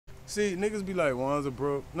See, niggas be like, one's a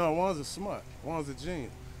broke. No, one's a smart. One's a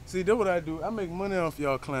genius. See, that's what I do. I make money off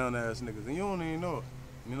y'all clown ass niggas, and you don't even know it.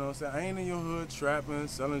 You know what I'm saying? I ain't in your hood trapping,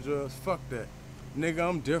 selling drugs. Fuck that. Nigga,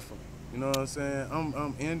 I'm different. You know what I'm saying?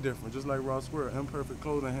 I'm indifferent, just like Ross Square. Imperfect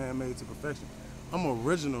clothing, handmade to perfection. I'm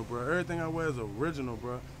original, bro. Everything I wear is original,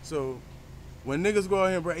 bro. So when niggas go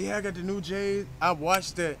out here, bro, yeah, I got the new J's. I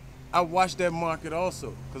watch that market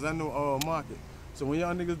also, cause I know all market. So when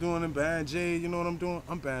y'all niggas doing and buying J's, you know what I'm doing?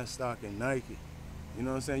 I'm buying stock in Nike. You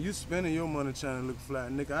know what I'm saying? You spending your money trying to look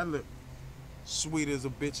flat, nigga. I look sweet as a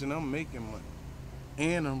bitch and I'm making money,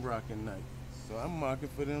 and I'm rocking Nike. So I'm marking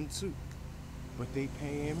for them too. But they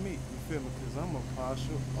paying me, you feel me? Cause I'm a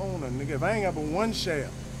partial owner, nigga. If I ain't got but one share,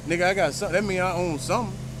 nigga, I got something. That mean I own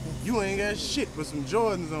something. You ain't got shit but some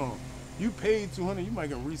Jordans on. You paid 200, you might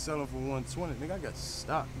can resell them for 120. Nigga, I got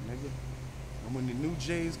stock, nigga. And when the new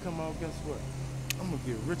J's come out, guess what? I'm gonna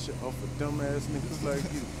get richer off of dumbass niggas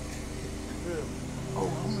like you. Yeah.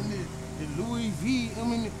 Oh, I'm in the Louis V.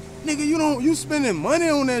 I'm in the, nigga, you spending money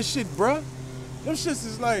on that shit, bruh. Them shits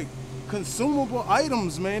is like consumable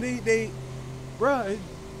items, man. Bruh,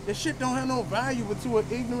 that shit don't have no value but to an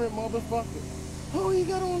ignorant motherfucker. Oh, he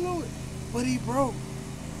got on know it. But he broke.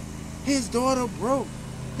 His daughter broke.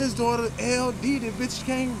 His daughter LD, the bitch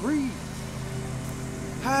can't read.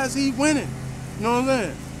 How is he winning? You know what I'm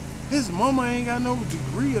saying? His mama ain't got no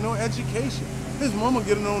degree or no education. His mama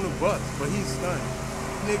getting on the bus, but he's stunning.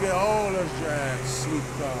 Nigga, all us drive sweet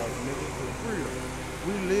cars, nigga, for real.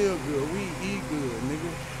 We live good, we eat good,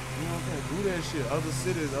 nigga. You know what I'm saying? Do that shit. Other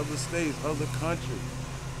cities, other states, other countries.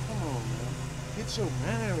 Come on, man. Get your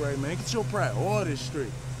mind right, man. Get your priorities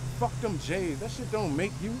straight. Fuck them J's. That shit don't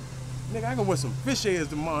make you. Nigga, I can wear some fish eggs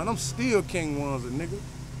tomorrow and I'm still King Wanza, nigga.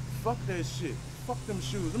 Fuck that shit. Fuck them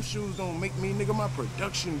shoes. Them shoes don't make me, nigga. My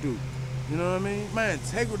production do. You know what I mean? My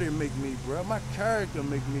integrity make me, bruh. My character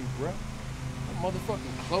make me, bruh. My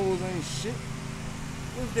motherfucking clothes ain't shit.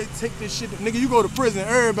 What if they take this shit? Nigga, you go to prison,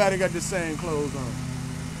 everybody got the same clothes on.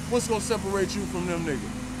 What's gonna separate you from them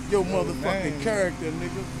niggas? Your motherfucking character,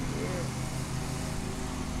 nigga.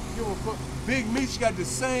 Give a fuck. Big Meech got the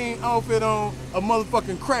same outfit on a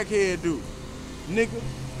motherfucking crackhead do. Nigga,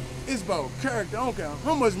 it's about character. I don't care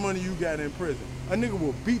how much money you got in prison. A nigga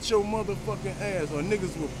will beat your motherfucking ass, or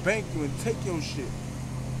niggas will bank you and take your shit.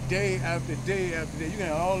 Day after day after day. You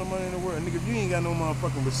got all the money in the world. Nigga, if you ain't got no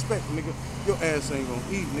motherfucking respect, nigga, your ass ain't gonna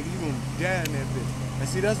eat, nigga. You gonna die in that bitch. And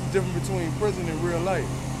see, that's the difference between prison and real life.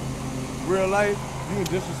 Real life, you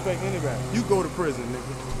can disrespect anybody. You go to prison,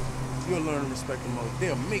 nigga. You'll learn to respect the mother.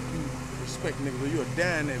 They'll make you respect niggas, or you'll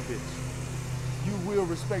die in that bitch. You will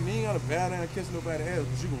respect. You ain't gotta bow down and kiss nobody's ass,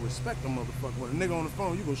 but you can respect the motherfucker. When a nigga on the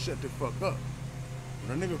phone, you gonna shut the fuck up.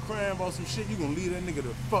 When a nigga crying about some shit, you gonna leave that nigga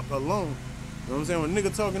the fuck alone. You know what I'm saying? When a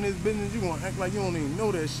nigga talking his business, you gonna act like you don't even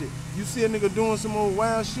know that shit. You see a nigga doing some old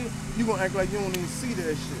wild shit, you gonna act like you don't even see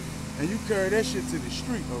that shit. And you carry that shit to the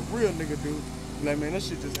street. A real nigga do. Like, man, that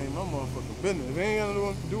shit just ain't my motherfucking business. If it ain't got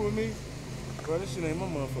nothing to do with me, bro, this shit ain't my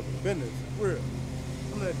motherfucking business. For real.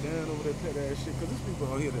 I'm not down over that petty ass shit, cause there's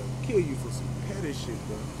people out here that kill you for some petty shit,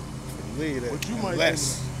 bro. Leave that. But you might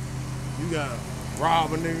less. think you gotta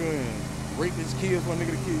rob a nigga and rape his kids for a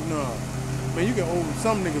nigga to kill you. Nah. Man, you can owe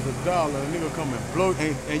some niggas $1, a nigga come and blow,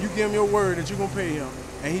 and you give him your word that you gonna pay him,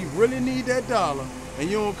 and he really need that dollar, and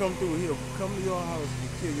you don't come through, he'll come to your house and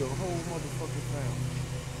kill your whole motherfucking family.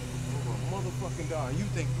 Over a motherfucking dollar. You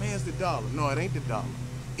think, man, it's the dollar. No, it ain't the dollar.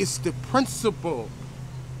 It's the principle.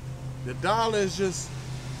 The dollar is just,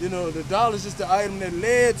 you know, the dollar is just the item that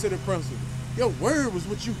led to the principle. Your word was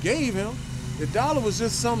what you gave him. The dollar was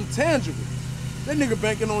just something tangible. That nigga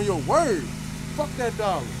banking on your word. Fuck that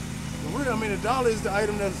dollar. For real, I mean, the dollar is the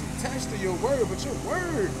item that's attached to your word, but your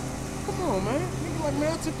word, come on, man. Nigga like,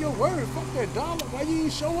 man, I took your word. Fuck that dollar. Why you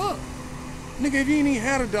ain't show up? Nigga, if you ain't even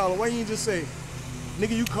had $1, why you ain't just say,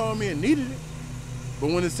 nigga, you called me and needed it. But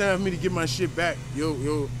when it's time for me to get my shit back, your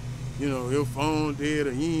phone dead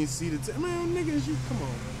or you ain't see the man, niggas, you come on,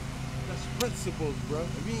 man. That's principles, bro.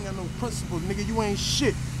 If you ain't got no principles, nigga, you ain't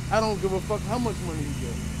shit. I don't give a fuck how much money you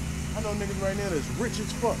get. I know niggas right now that's rich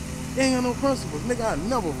as fuck. They ain't got no principles. Nigga, I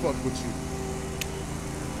never fuck with you.